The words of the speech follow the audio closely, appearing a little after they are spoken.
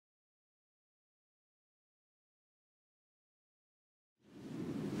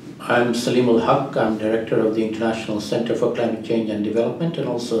I'm Saleemul Huq. I'm Director of the International Center for Climate Change and Development and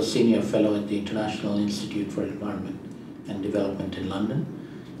also a Senior Fellow at the International Institute for Environment and Development in London.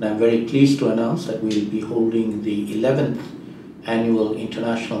 And I'm very pleased to announce that we will be holding the 11th Annual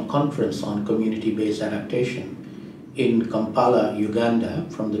International Conference on Community-Based Adaptation in Kampala, Uganda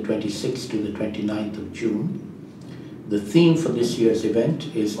from the 26th to the 29th of June. The theme for this year's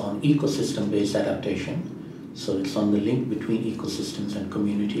event is on ecosystem-based adaptation. So it's on the link between ecosystems and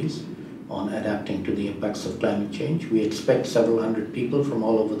communities on adapting to the impacts of climate change. We expect several hundred people from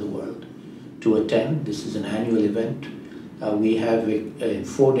all over the world to attend. This is an annual event. We have a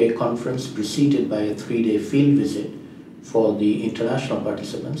 4-day conference preceded by a 3-day field visit for the international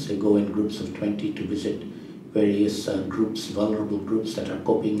participants. They go in groups of 20 to visit various groups, vulnerable groups that are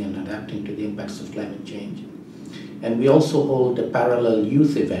coping and adapting to the impacts of climate change. And we also hold a parallel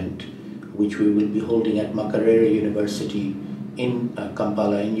youth event which we will be holding at Makerere University in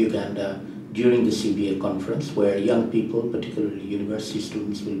Kampala in Uganda during the CBA conference, where young people, particularly university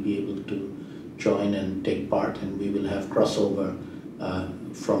students, will be able to join and take part, and we will have crossover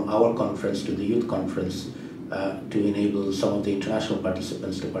from our conference to the youth conference to enable some of the international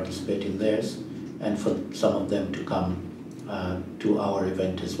participants to participate in theirs and for some of them to come to our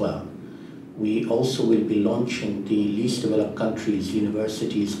event as well. We also will be launching the Least Developed Countries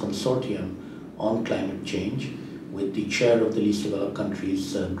Universities Consortium on climate change, with the chair of the Least Developed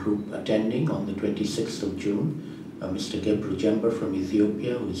Countries group attending on the 26th of June. Mr. Gebru Jember from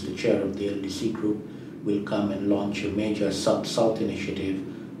Ethiopia, who is the chair of the LDC group, will come and launch a major South initiative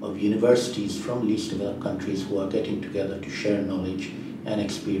of universities from least developed countries who are getting together to share knowledge and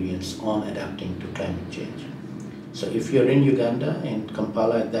experience on adapting to climate change. So if you're in Uganda, in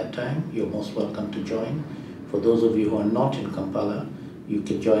Kampala at that time, you're most welcome to join. For those of you who are not in Kampala, you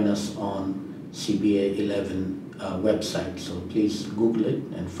can join us on CBA 11 website. So please Google it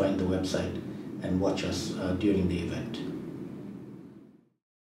and find the website and watch us during the event.